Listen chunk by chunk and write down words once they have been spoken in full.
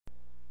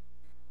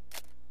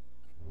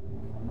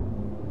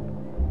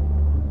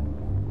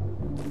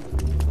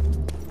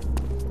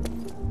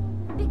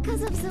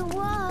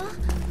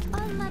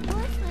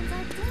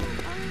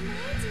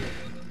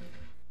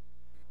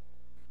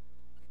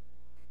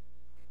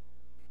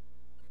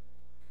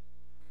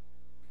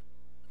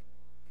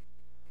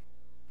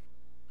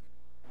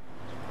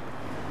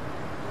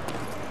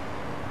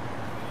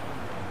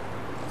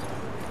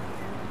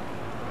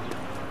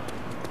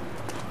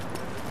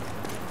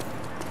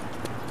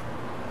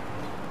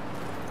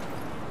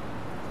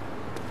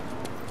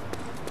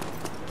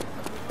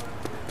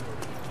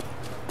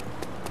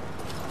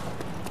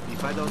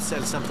I don't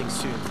sell something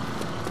soon.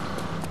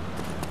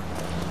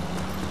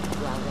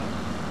 Well then.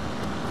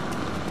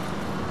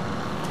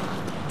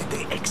 Did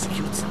they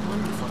execute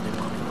someone before the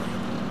bombing raid?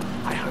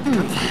 I heard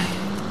gunfire.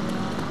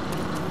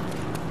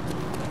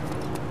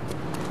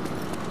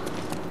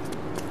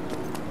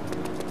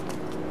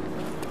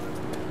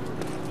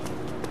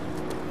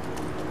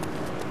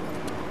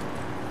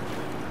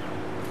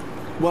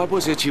 What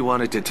was it you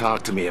wanted to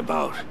talk to me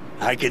about?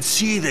 I can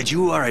see that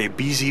you are a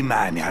busy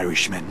man,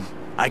 Irishman.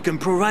 I can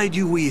provide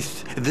you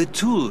with the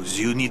tools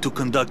you need to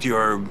conduct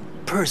your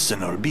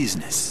personal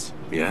business.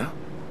 Yeah?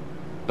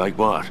 Like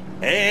what?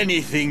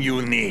 Anything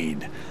you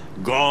need.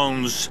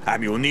 Guns,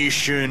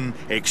 ammunition,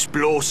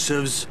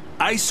 explosives.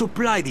 I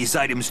supply these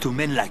items to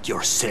men like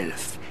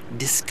yourself,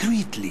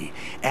 discreetly,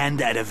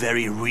 and at a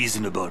very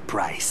reasonable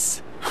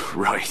price.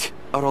 Right.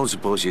 I don't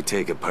suppose you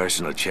take a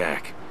personal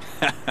check.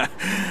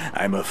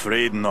 I'm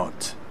afraid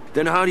not.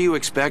 Then how do you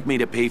expect me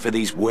to pay for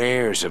these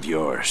wares of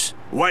yours?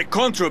 Why,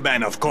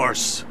 contraband, of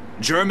course.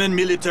 German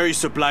military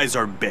supplies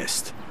are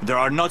best. There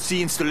are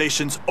Nazi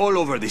installations all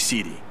over the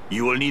city.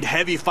 You will need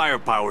heavy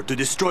firepower to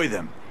destroy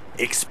them.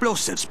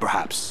 Explosives,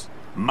 perhaps.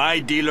 My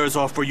dealers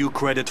offer you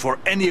credit for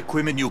any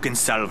equipment you can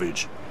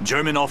salvage.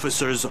 German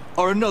officers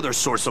are another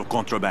source of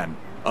contraband.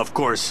 Of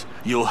course,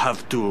 you'll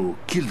have to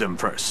kill them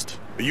first.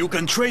 You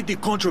can trade the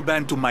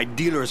contraband to my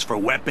dealers for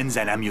weapons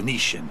and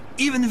ammunition,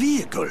 even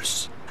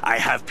vehicles. I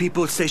have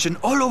people stationed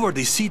all over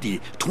the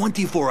city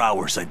 24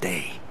 hours a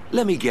day.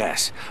 Let me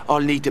guess.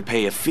 I'll need to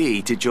pay a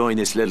fee to join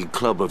this little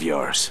club of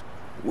yours.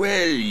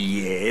 Well,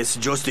 yes,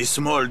 just a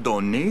small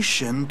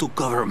donation to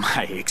cover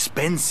my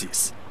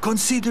expenses.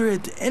 Consider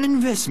it an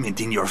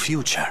investment in your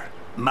future.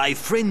 My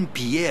friend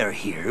Pierre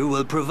here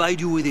will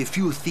provide you with a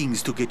few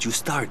things to get you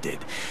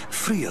started.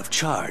 Free of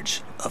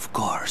charge, of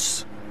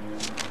course.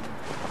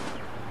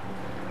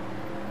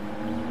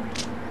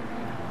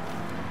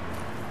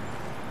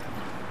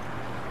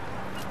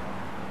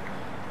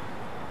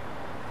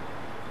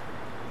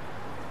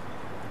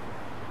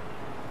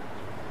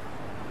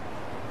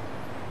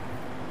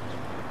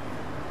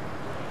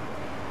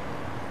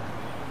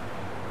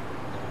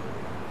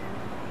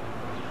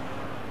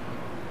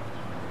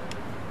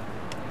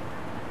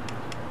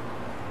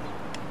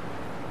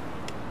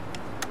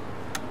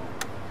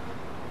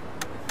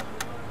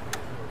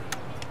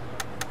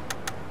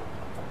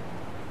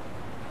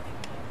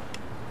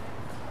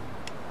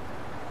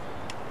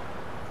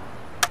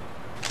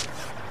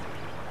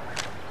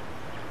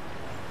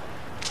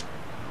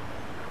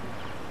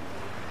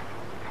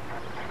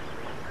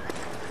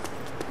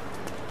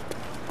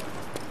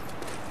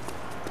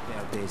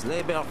 Day's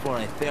labor for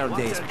a fair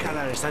day's pay.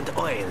 Watercolors and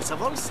oils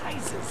of all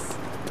sizes.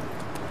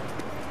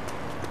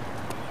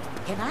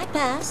 Can I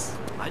pass?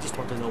 I just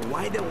want to know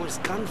why there was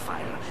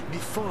gunfire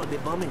before the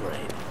bombing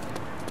raid.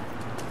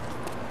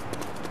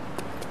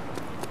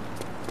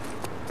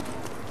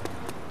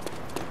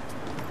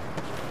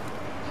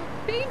 How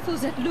painful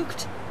that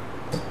looked!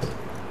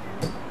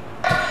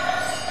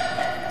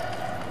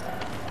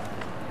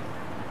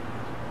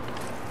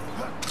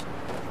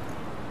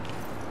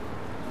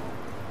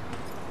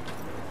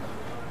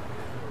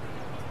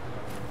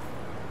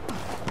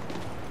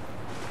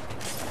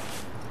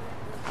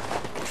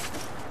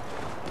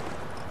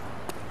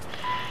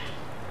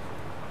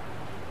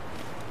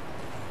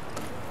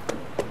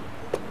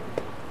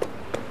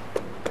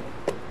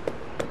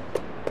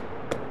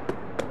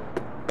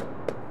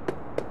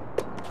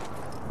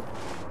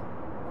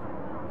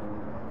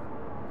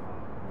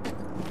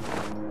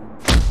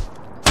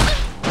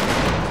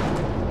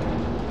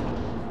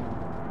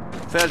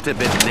 Felt a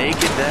bit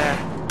naked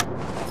there.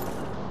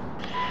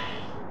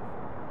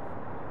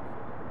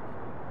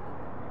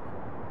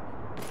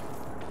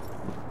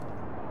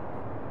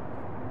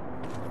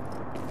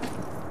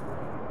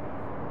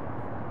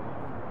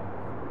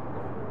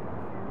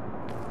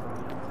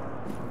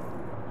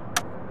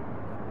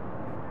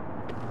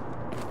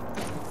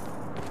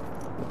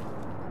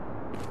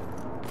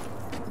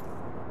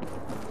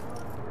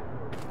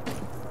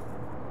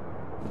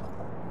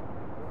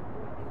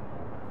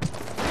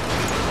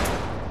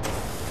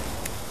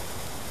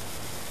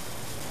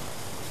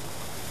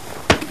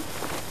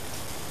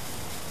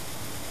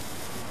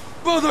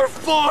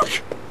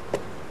 Motherfuck!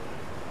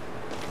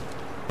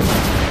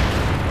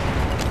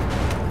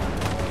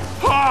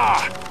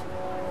 Ha!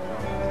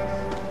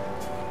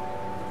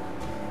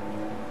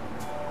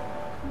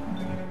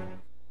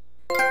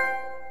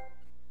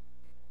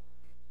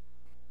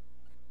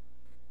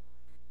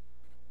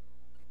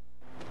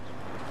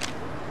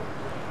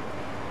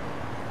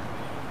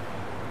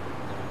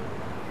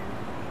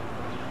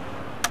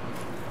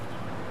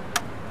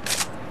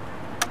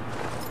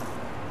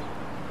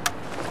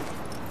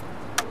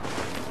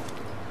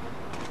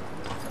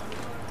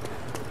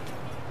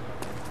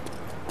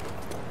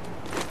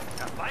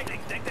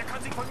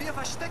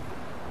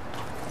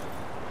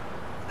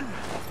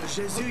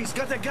 Jesus, he's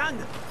got a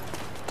gun!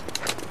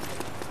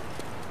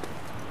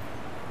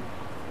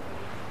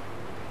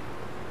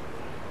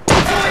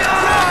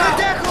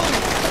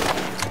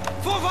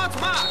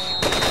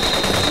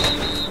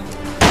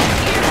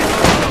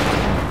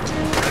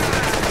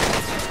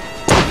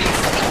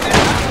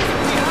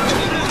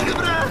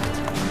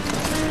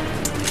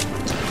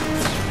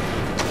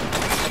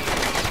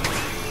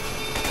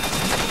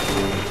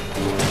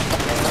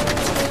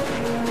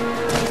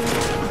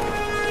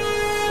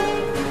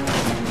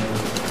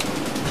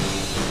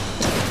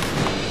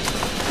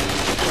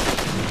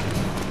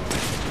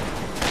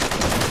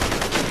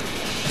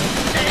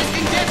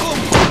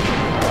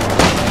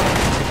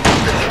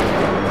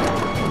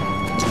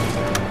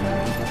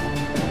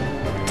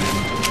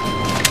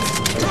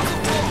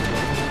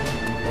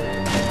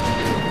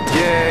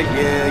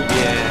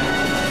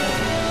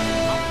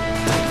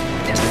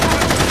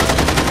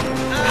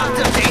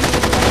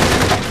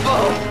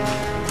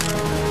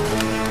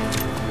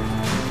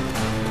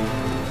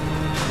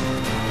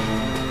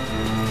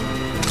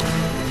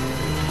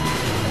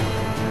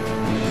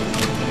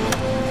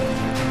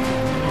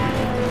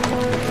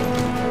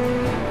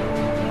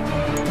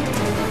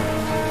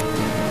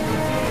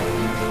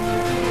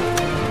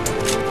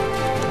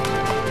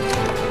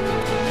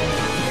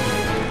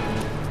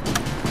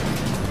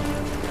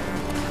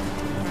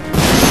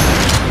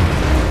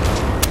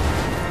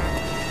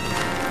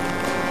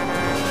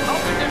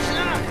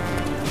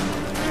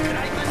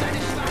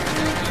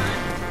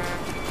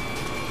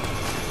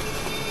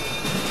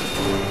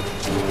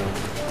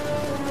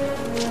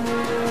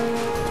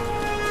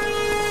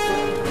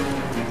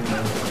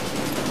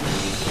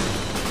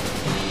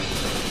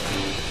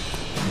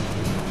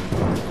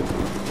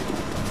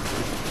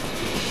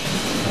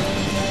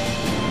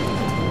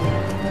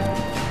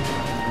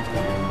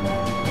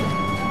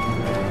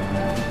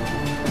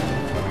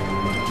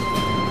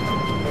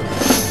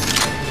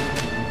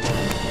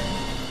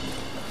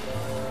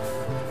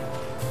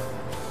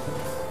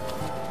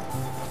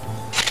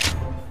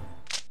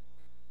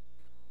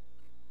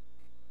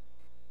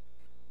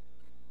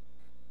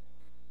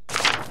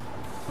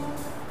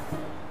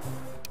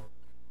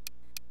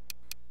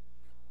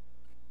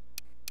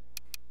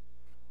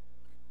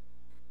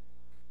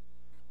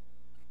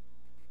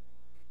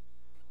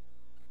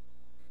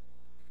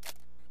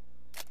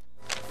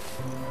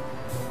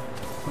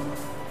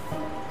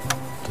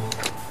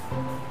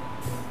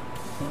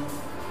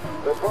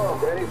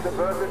 report any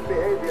subversive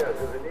behavior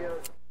to the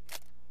nearest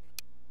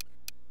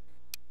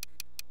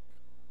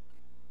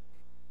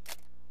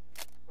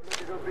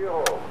political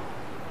bureau.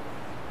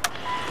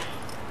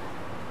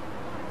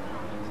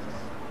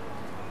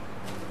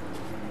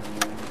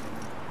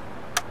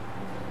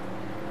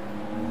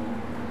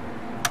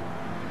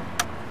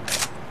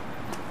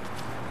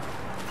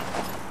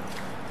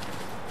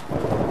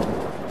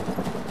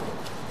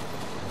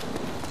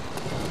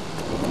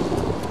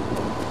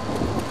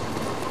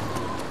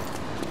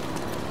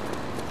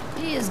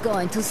 He is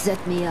going to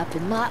set me up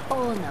in my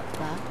own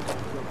apartment,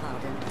 your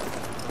pardon.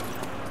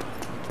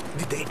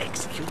 Did they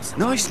execute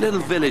someone? Nice little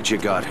village you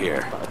got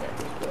here.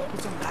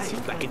 Put some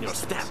life back in your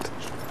step.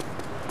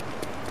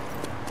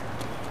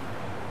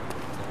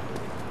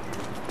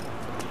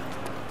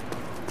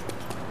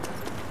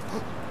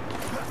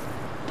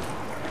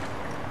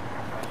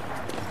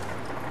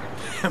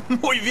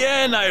 Muy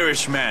bien,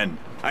 Irishman.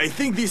 I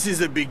think this is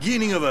the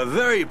beginning of a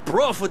very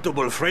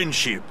profitable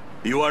friendship.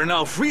 You are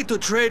now free to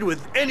trade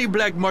with any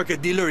black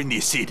market dealer in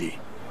this city.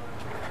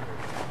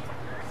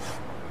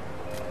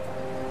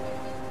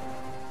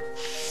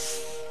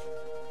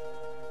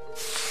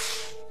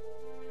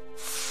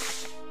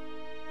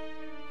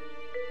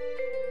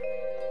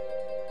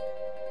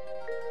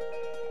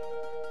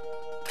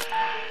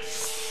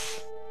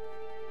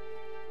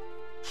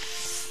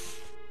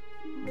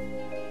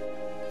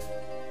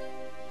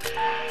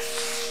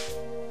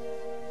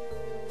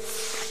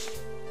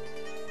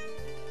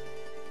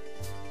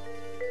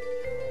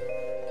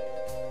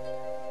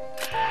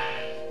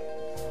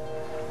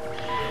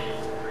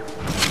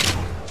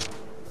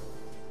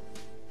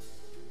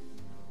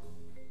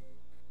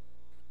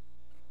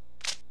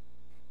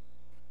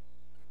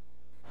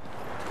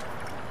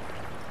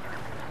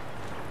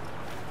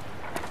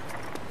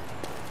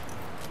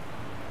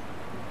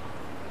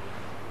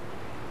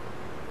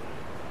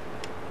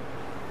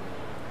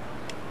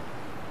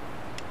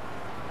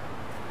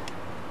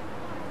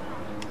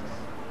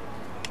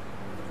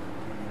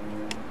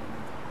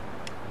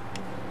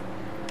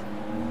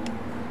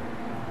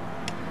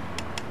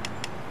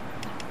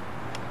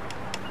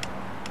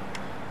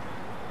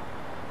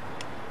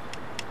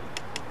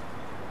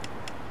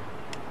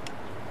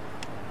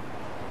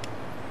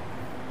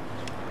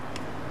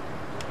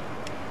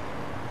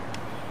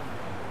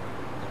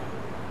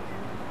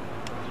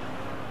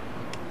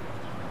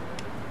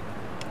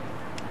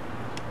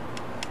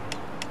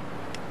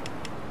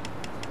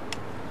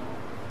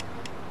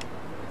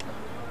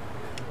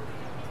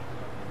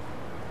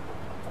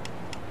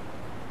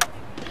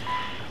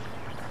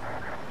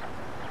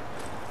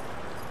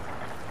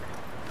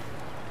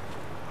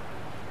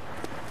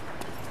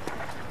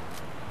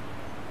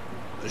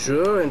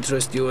 Sure,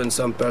 interest you in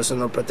some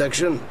personal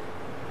protection?